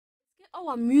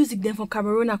Our music then from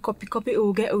Cameroon are copy it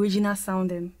will get original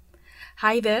sounding.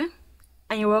 Hi there,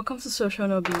 and you're welcome to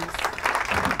Showshownobiz.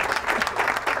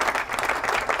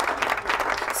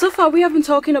 So far we have been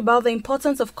talking about the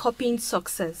importance of copying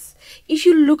success. If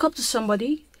you look up to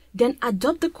somebody, then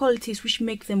adopt the qualities which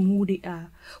make them who they are.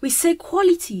 We say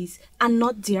qualities and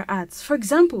not their arts. For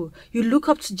example, you look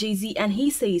up to Jay-Z and he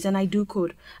says, and I do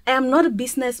quote, "I am not a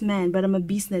businessman, but I'm a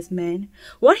businessman."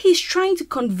 What he's trying to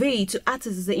convey to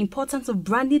artists is the importance of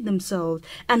branding themselves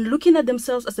and looking at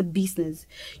themselves as a business.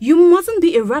 You mustn't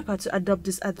be a rapper to adopt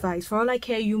this advice. For all I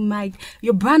care,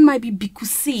 your brand might be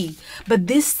Bikusi, but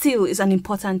this still is an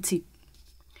important tip.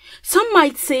 Some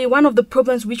might say one of the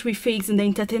problems which we face in the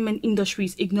entertainment industry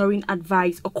is ignoring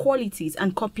advice or qualities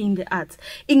and copying the art,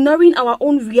 ignoring our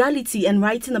own reality and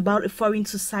writing about a foreign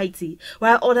society,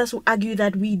 while others will argue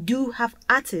that we do have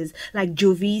artists like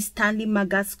Jovi, Stanley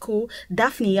Magasco,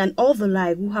 Daphne and all the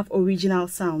like who have original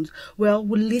sounds. Well,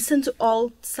 we'll listen to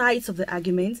all sides of the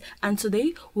arguments, and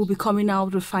today we'll be coming out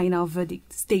with the final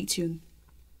verdict. Stay tuned.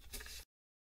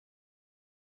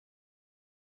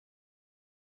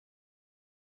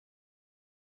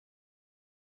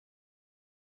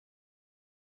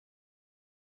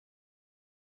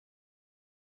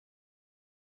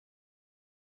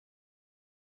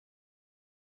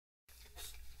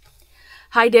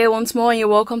 Hi there once more, and you're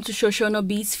welcome to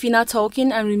Showshownobiz. Fina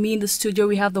talking, and with me in the studio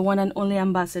we have the one and only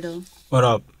Ambassador. What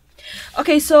up?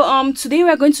 Okay, so today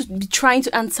we're going to be trying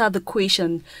to answer the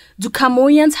question: do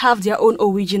Cameroonians have their own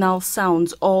original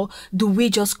sounds, or do we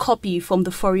just copy from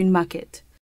the foreign market?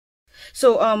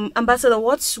 So, Ambassador,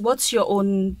 what's your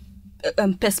own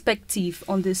perspective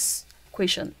on this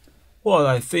question? Well,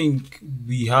 I think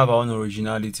we have our own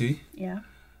originality. Yeah.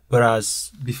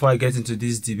 Whereas, before I get into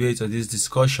this debate or this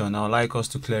discussion, I would like us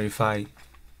to clarify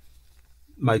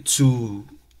the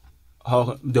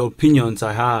opinions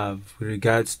I have with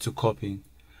regards to copying.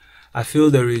 I feel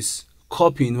there is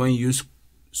copying when you use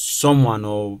someone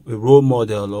or a role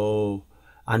model or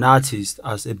an artist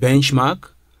as a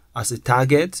benchmark, as a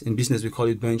target. In business, we call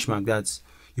it benchmark. That's,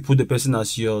 you put the person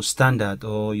as your standard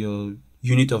or your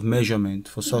unit of measurement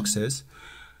for success.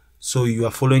 So you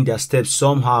are following their steps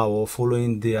somehow, or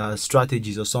following their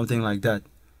strategies or something like that.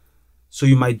 So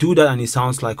you might do that and it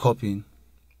sounds like copying.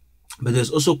 But there's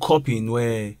also copying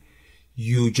where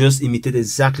you just imitate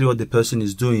exactly what the person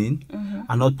is doing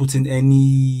and not putting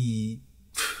any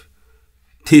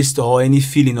taste or any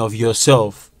feeling of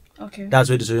yourself. Okay.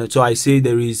 That's what it is. So I say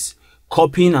there is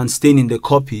copying and staying in the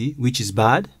copy, which is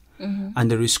bad. And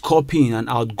there is copying and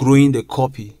outgrowing the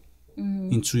copy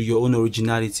into your own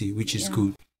originality, which is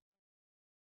good.